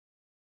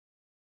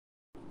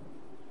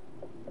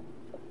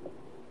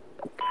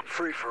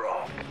Free for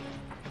all.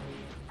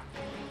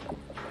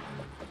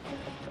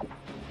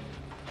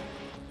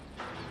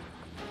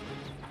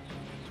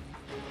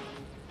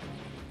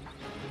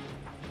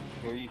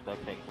 Here, you stop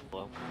taking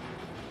slow.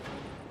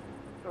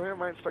 I mean, I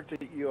might start to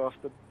hit you off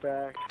the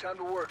back. Time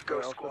to work,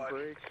 Ghost Squad.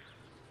 Break.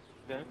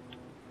 Okay.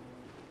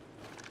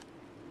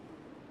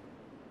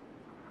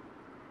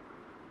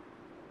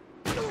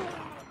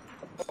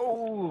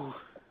 Oh!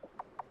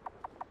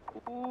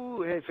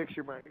 Ooh, hey, fix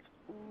your mic.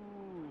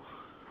 Ooh.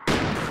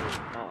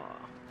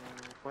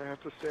 Might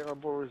have to stay on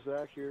board with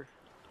Zach here.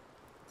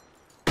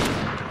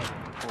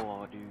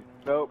 Oh, dude.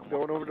 Nope,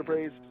 going over to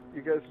Braze.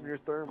 You guys in your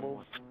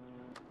thermals.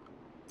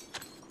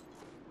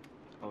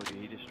 Oh, dude,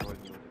 he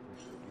destroyed me with it.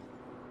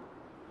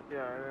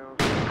 Yeah, I know.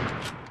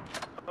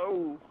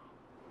 Oh!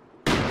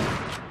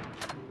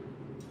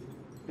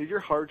 Dude, you're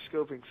hard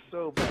scoping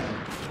so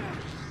bad.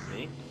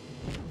 Me?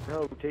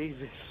 No,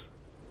 Davis.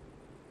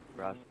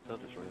 Bro, I still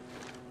destroyed him.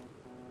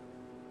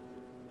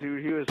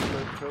 Dude, he was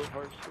so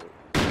hard scope.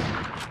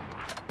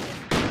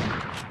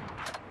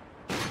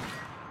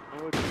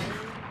 Oh,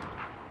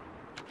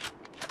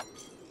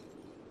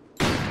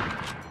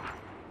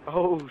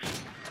 oh,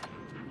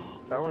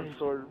 that one's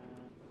sort of.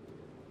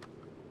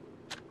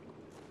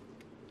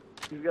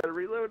 He's got to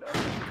reload.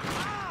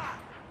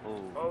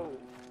 Oh. Oh.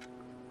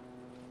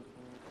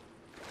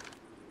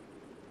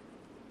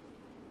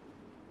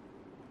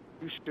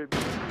 You should.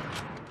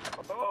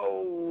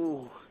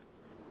 Oh.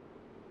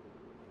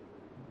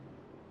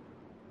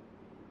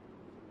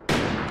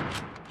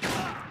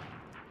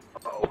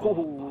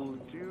 Oh,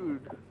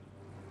 dude.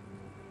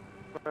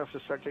 I have to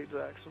spectate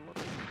Zach some more.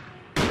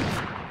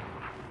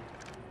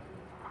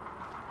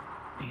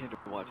 He had to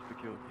watch the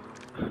kill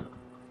cam.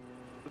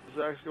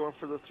 Zach's going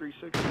for the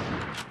 360.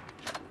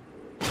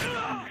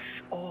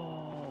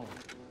 Oh.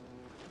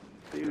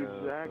 Dude,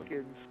 Zach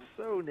is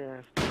so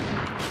nasty.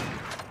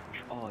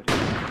 Oh, dude.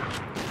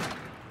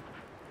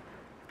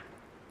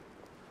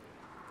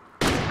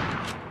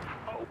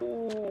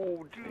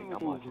 Oh, dude. Dang,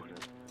 I'm watching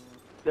this.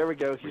 There we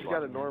go. He's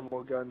got a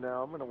normal gun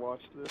now. I'm gonna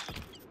watch this.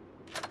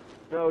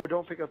 No,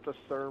 don't pick up the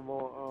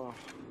thermal. Oh,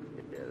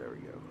 yeah, there we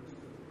go.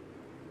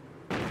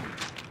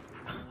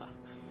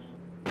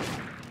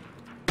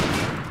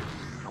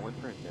 I went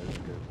for a nose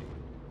scope, dude.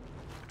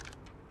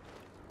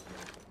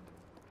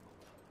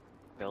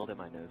 Failed at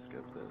my nose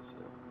scope though,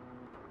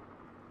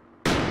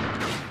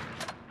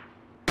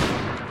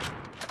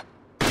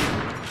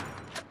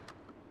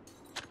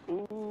 so.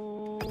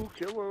 Ooh,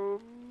 kill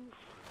him.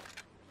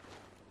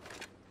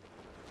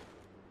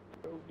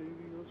 Oh,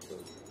 baby, let's go.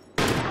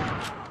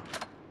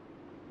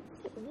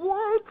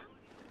 What?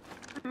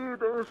 Dude,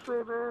 that was so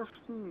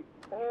nasty.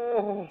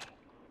 Oh.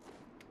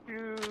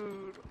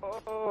 Dude,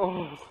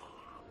 oh.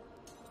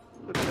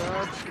 The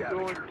dog's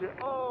going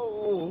down.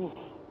 Oh.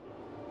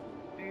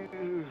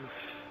 Dude.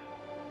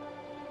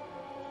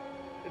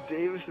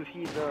 Davis is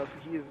heating up.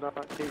 He is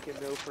not taking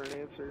no for an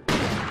answer.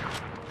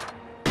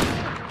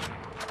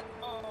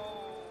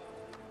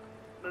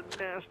 The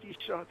nasty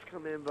shots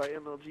come in by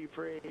MLG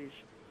Praise.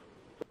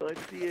 So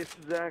let's see if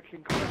Zach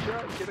can clutch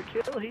up and get a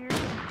kill here.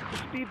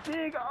 This be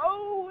big.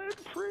 Oh, and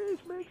Praise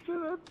makes it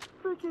a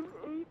freaking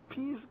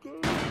 8-piece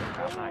game.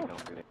 I'm not going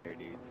for there,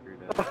 dude. Screw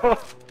that.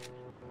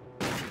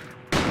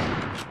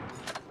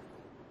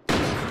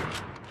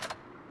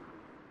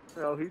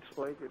 No, he's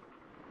flanking.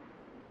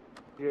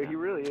 Yeah, he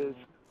really is.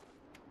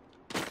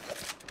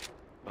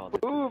 Oh,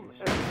 Boom!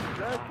 And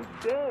Zach is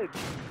dead.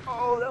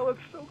 Oh, that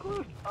looks so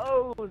close.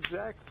 Oh,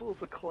 Zach pulls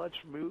a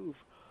clutch move.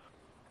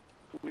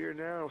 We are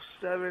now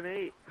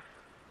 7-8.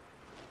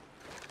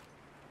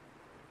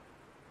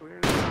 We're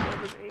now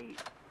 7-8.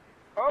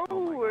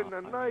 Oh, and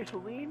a nice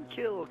lean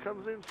kill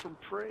comes in from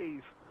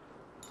Praise.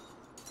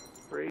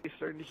 Praise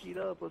starting to heat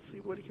up. Let's see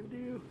what he can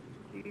do.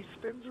 He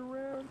spins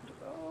around.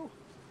 Oh,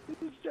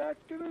 is Zach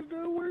gonna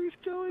know where he's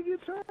going in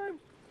time?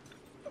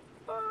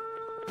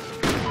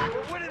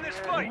 We're winning this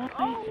fight!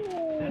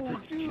 Oh,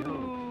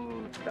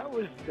 dude, that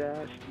was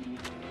nasty.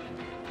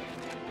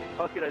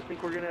 Fuck it, I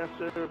think we're gonna have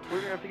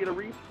to get a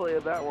replay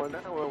of that one.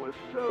 That one was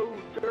so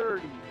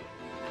dirty.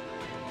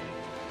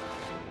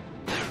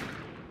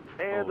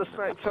 And the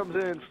snipe comes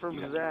in from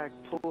Zach,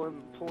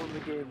 pulling the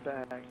game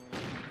back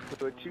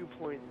to a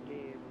 2-point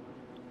game.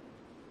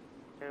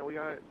 And we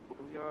got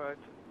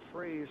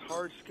Praise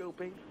hard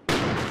scoping.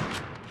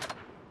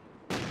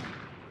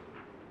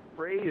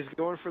 Praise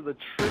going for the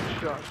trick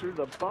shot through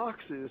the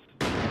boxes.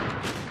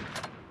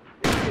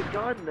 If he had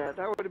gotten that,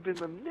 that would have been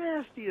the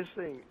nastiest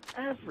thing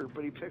ever.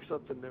 But he picks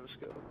up the no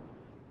scope.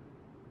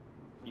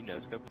 You no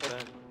scope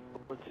that?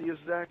 Let's see if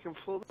Zach can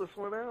pull this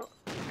one out.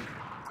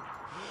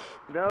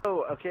 No,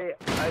 okay,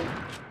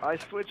 I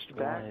switched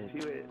back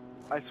to it.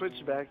 I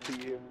switched back to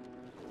you.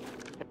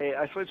 Hey,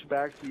 I switched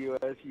back to you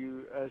as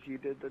you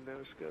did the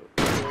no scope.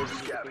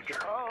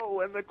 Oh,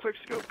 and the quick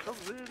scope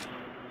comes in.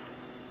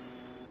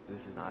 This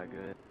is not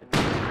good.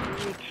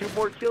 2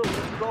 more kills. This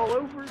is all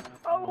over.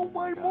 Oh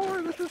my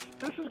more. This is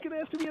gonna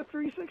have to be a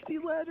 360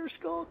 ladder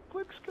skull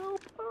quick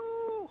scope.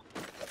 Oh,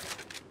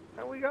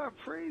 and we got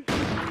Praise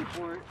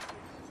for it.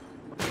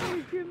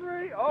 He's getting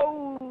ready.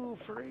 Oh,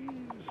 freeze.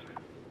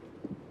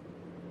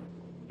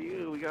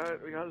 Ew, we got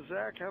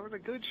Zach having a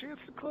good chance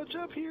to clutch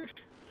up here.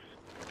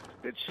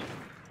 Good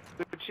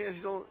chance.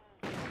 He's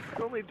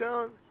only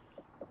down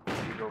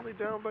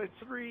by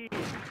 3.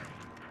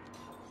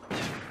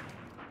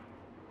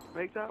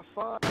 Make that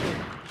 5.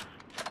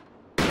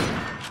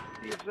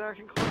 See if Zach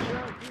can clutch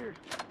out here.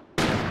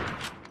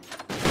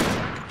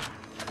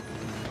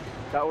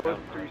 That was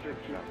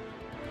 360.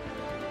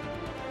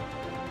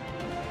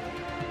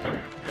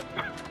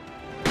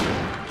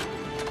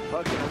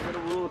 Fuck it, I'm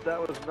gonna rule that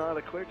was not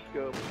a quick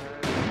scope,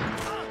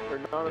 or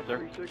not a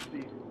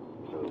 360.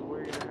 So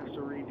we're gonna have to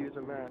redo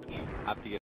the match. I have to get